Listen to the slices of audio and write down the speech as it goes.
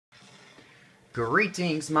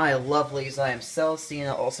Greetings, my lovelies. I am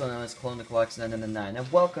Celestina, also known as Clone the Clocks 999, and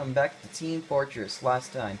welcome back to Team Fortress.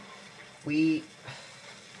 Last time, we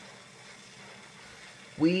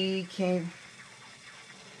we came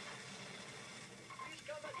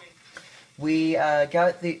we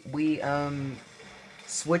got the we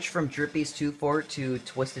switched from Drippies 2-4 to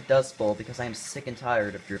Twisted Dust Bowl because I am sick and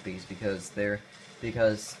tired of Drippies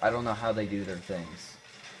because I don't know how they do their things.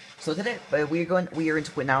 So today, we are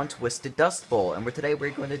now in Twisted Dust Bowl, and today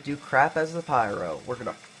we're going to do crap as the pyro. We're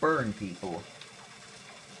gonna burn people.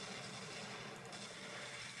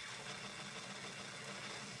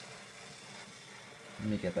 Let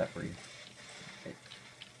me get that for you.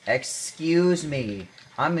 Excuse me.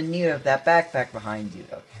 I'm in need of that backpack behind you.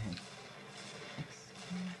 Okay.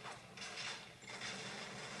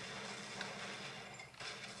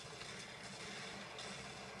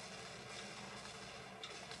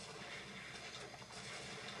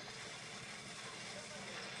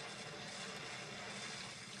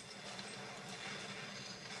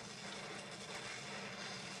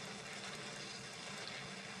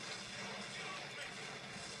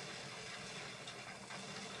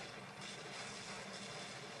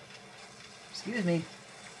 Excuse me.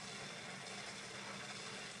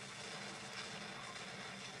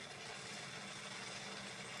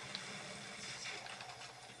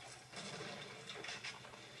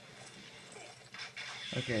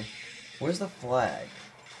 Okay. Where's the flag?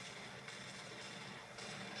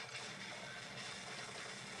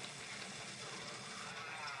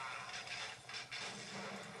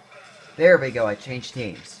 There we go, I changed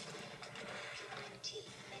teams.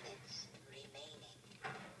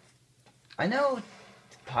 I know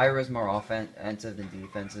Pyro's more offensive than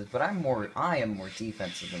defensive, but I am more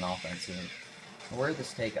defensive than offensive. Where did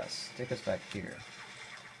this take us? Take us back here.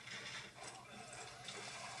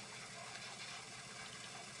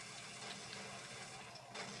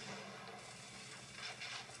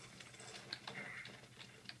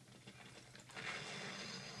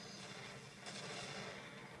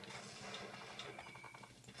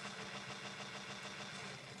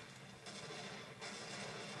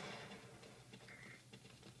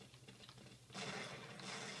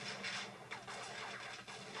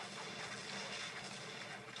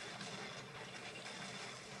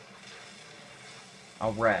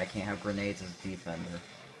 Alright, I can't have grenades as a defender.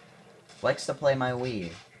 Likes to play my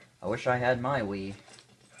Wii. I wish I had my Wii.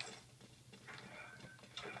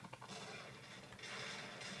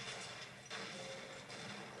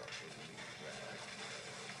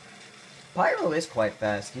 Pyro is quite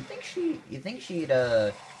fast. You think she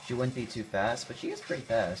wouldn't be too fast, but she is pretty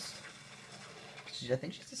fast. I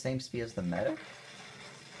think she's the same speed as the medic.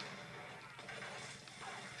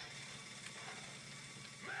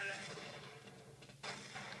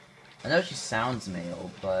 I know she sounds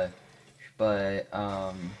male, I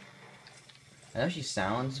know she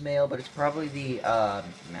sounds male, but it's probably the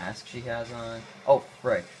mask she has on. Oh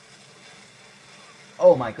frick!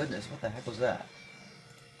 Oh my goodness, what the heck was that?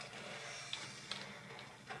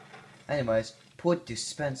 Anyways, put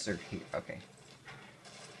dispenser here. Okay.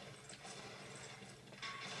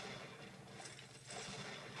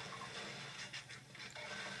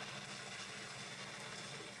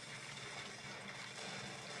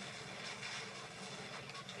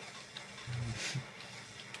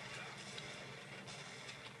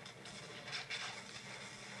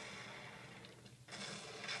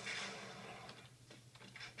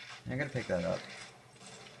 I'm gonna pick that up.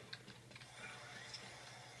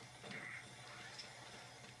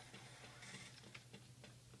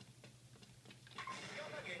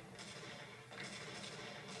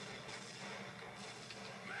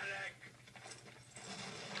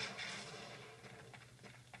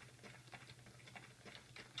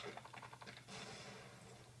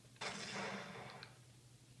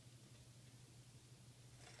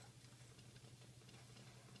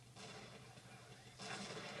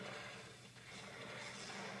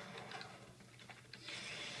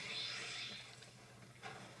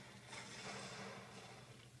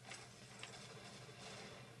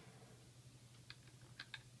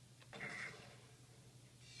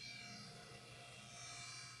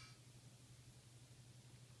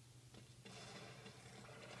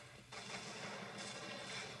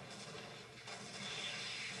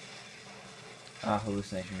 Ah,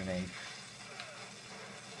 hallucination grenade.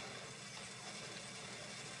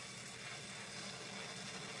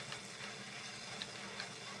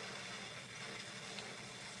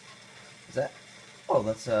 Is that? Oh,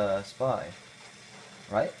 that's a spy.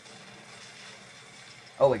 Right?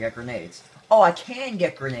 Oh, we got grenades. Oh, I can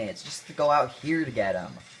get grenades! Just to go out here to get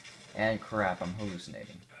them. And crap, I'm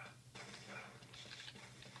hallucinating.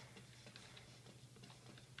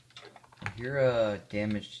 You're a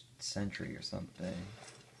damaged sentry or something.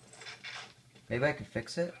 Maybe I can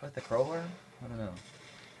fix it with the crowbar? I don't know.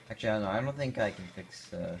 Actually, I don't know. I don't think I can fix,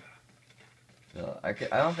 I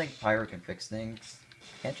don't think Pyro can fix things.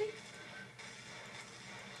 Can she?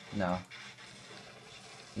 No.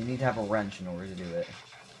 You need to have a wrench in order to do it.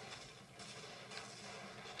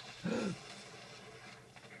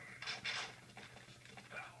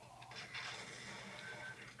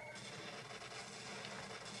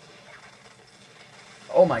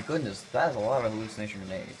 Oh my goodness, that is a lot of hallucination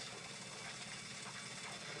grenades.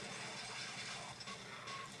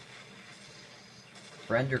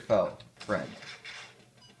 Friend or foe? Friend.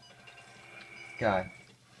 God.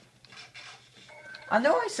 I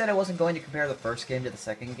know I said I wasn't going to compare the first game to the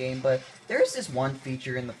second game, but there's this one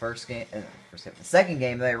feature in the the second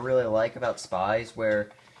game that I really like about spies, where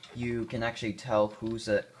you can actually tell who's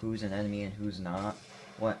an enemy and who's not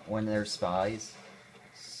when they're spies.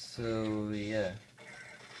 So yeah,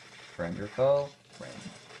 friend or foe? Friend.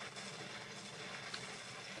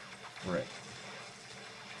 Right.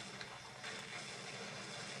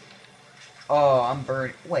 Oh, I'm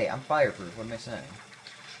burned. Wait, I'm fireproof. What am I saying?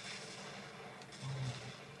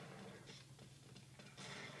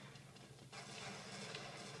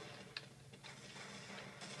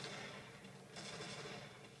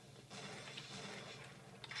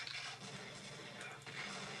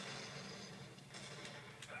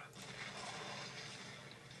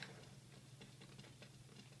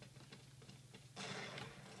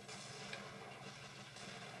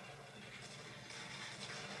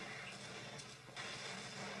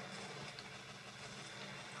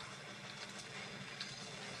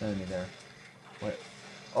 Enemy there. What?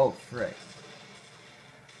 Oh, frick.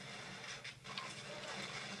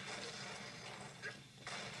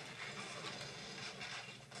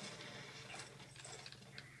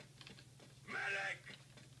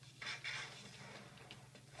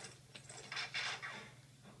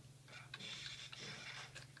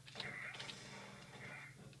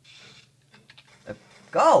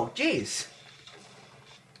 Go! Jeez!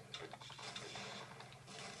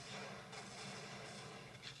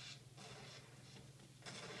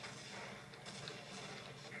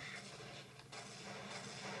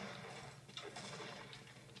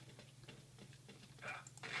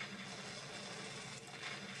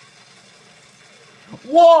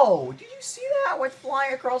 Whoa! Did you see that? Went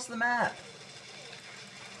flying across the map.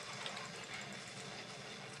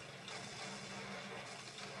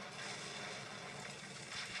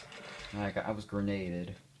 I was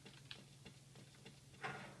grenaded.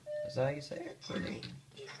 Is that how you say it? Grenade.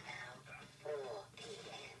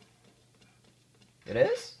 It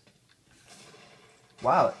is?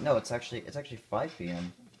 Wow, no, it's actually 5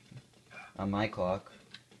 p.m. on my clock.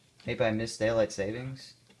 Maybe I missed daylight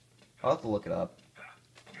savings. I'll have to look it up.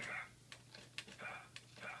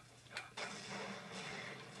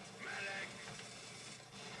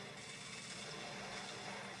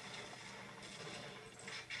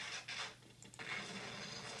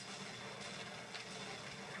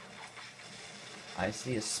 I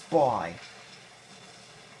see a spy.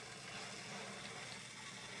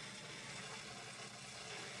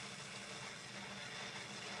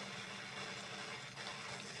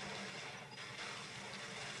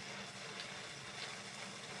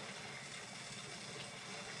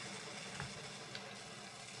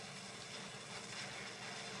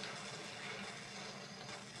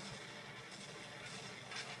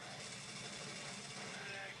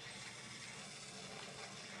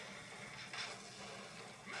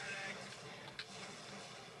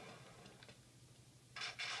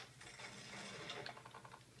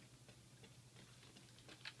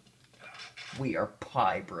 We are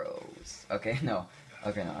pie bros. Okay, no.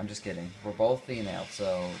 Okay, no, I'm just kidding. We're both female,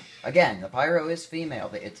 so... Again, the Pyro is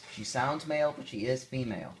female. She sounds male, but she is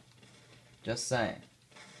female. Just saying.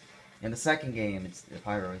 In the second game, the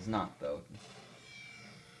Pyro is not, though.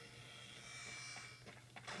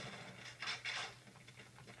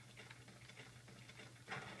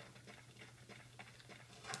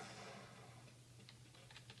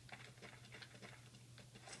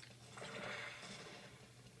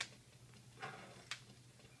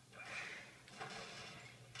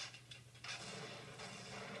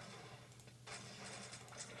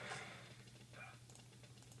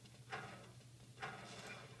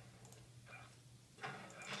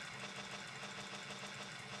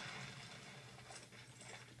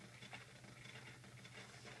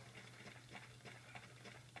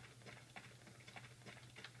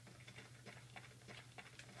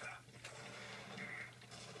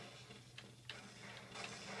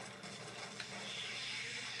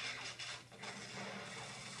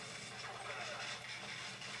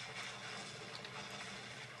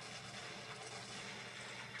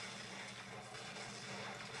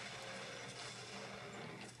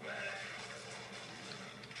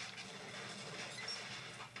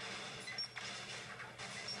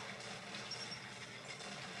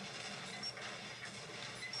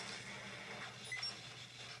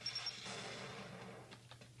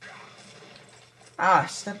 Ah, I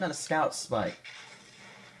stepped on a scout spike.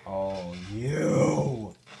 Oh,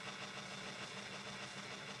 you!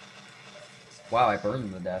 Wow, I burned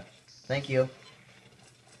him to death. Thank you.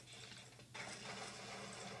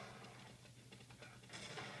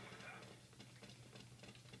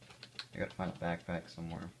 I gotta find a backpack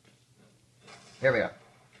somewhere. There we go.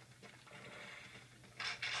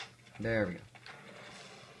 There we go.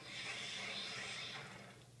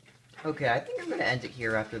 Okay, I think I'm gonna end it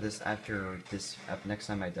here after next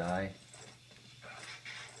time I die.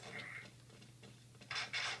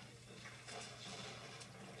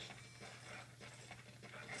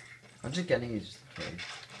 I'm just getting just a cave.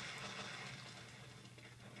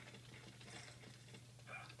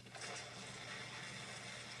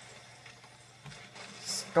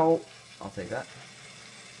 Skull. I'll take that.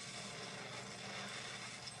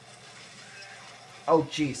 Oh,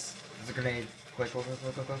 jeez. There's a grenade. Quick, quick, quick,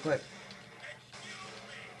 quick, quick, quick, quick.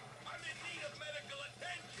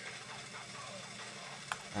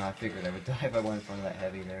 I figured I would die if I went in front of that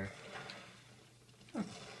heavy there. Huh.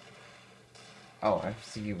 Oh, I was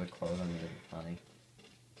thinking with clothes on it. Funny.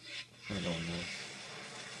 I'm gonna go in this.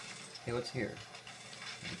 Hey, what's here?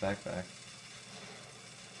 There's a backpack.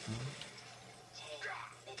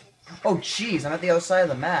 Oh, jeez, I'm at the other side of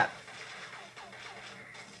the map.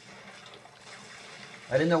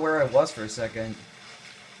 I didn't know where I was for a second.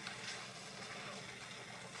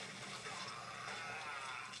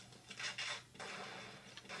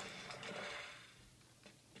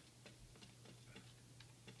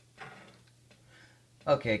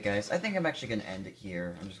 Okay, guys, I think I'm actually gonna end it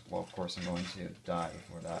here. Well, of course I'm going to die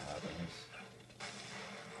before that happens.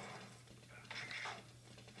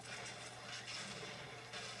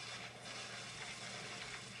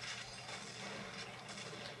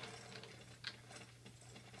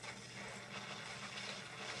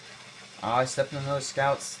 Oh, I stepped on those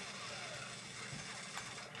scouts.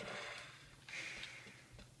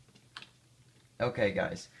 Okay,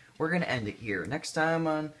 guys, we're gonna end it here. Next time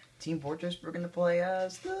on Team Fortress, we're gonna play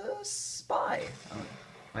as the Spy,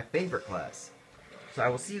 my favorite class. So I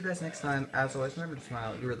will see you guys next time. As always, remember to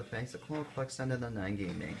smile. You are the fangs that Clone Flex and the 9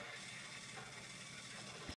 Gaming.